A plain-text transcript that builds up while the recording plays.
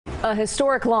A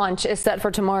historic launch is set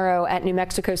for tomorrow at New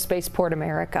Mexico Spaceport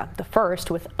America, the first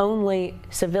with only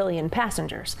civilian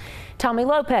passengers. Tommy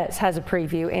Lopez has a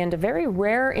preview and a very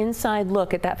rare inside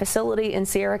look at that facility in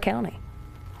Sierra County.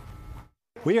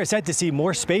 We are set to see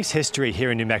more space history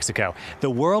here in New Mexico. The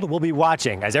world will be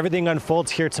watching as everything unfolds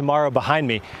here tomorrow behind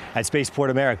me at Spaceport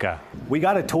America. We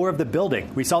got a tour of the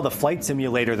building. We saw the flight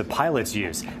simulator the pilots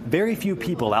use. Very few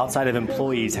people outside of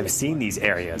employees have seen these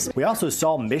areas. We also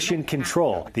saw mission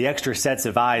control, the extra sets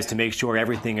of eyes to make sure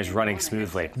everything is running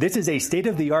smoothly. This is a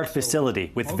state-of-the-art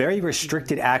facility with very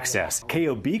restricted access.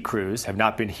 KOB crews have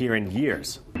not been here in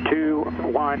years. 2,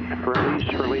 1,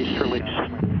 release.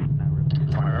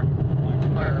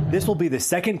 This will be the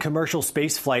second commercial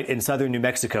space flight in southern New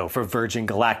Mexico for Virgin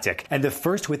Galactic, and the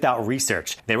first without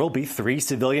research. There will be 3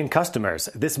 civilian customers.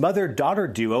 This mother-daughter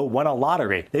duo won a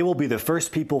lottery. They will be the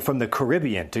first people from the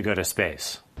Caribbean to go to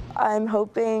space. I'm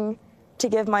hoping to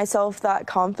give myself that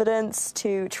confidence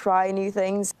to try new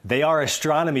things. They are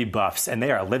astronomy buffs, and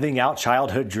they are living out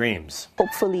childhood dreams.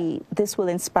 Hopefully, this will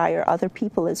inspire other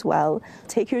people as well.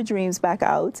 Take your dreams back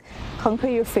out, conquer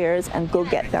your fears, and go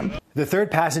get them. The third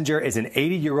passenger is an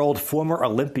 80-year-old former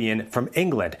Olympian from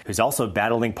England who's also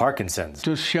battling Parkinson's.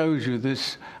 Just shows you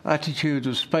this attitude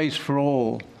of space for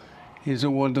all is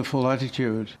a wonderful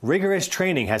attitude. Rigorous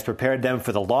training has prepared them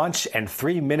for the launch and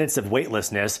 3 minutes of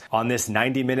weightlessness on this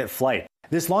 90-minute flight.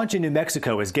 This launch in New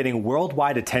Mexico is getting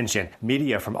worldwide attention.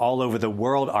 Media from all over the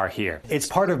world are here. It's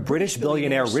part of British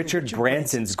billionaire Richard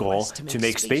Branson's goal to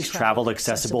make space travel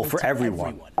accessible for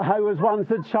everyone. I was once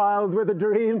a child with a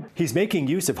dream. He's making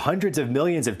use of hundreds of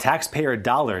millions of taxpayer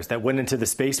dollars that went into the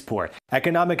spaceport.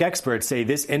 Economic experts say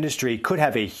this industry could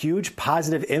have a huge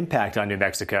positive impact on New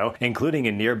Mexico, including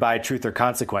in nearby Truth or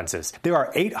Consequences. There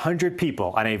are 800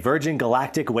 people on a Virgin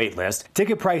Galactic wait list.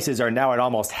 Ticket prices are now at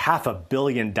almost $500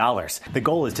 million. The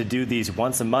goal is to do these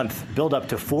once a month, build up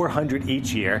to 400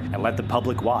 each year, and let the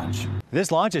public watch.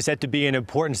 This launch is set to be an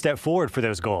important step forward for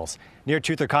those goals. Near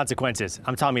Truth or Consequences,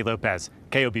 I'm Tommy Lopez,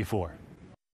 KOB4.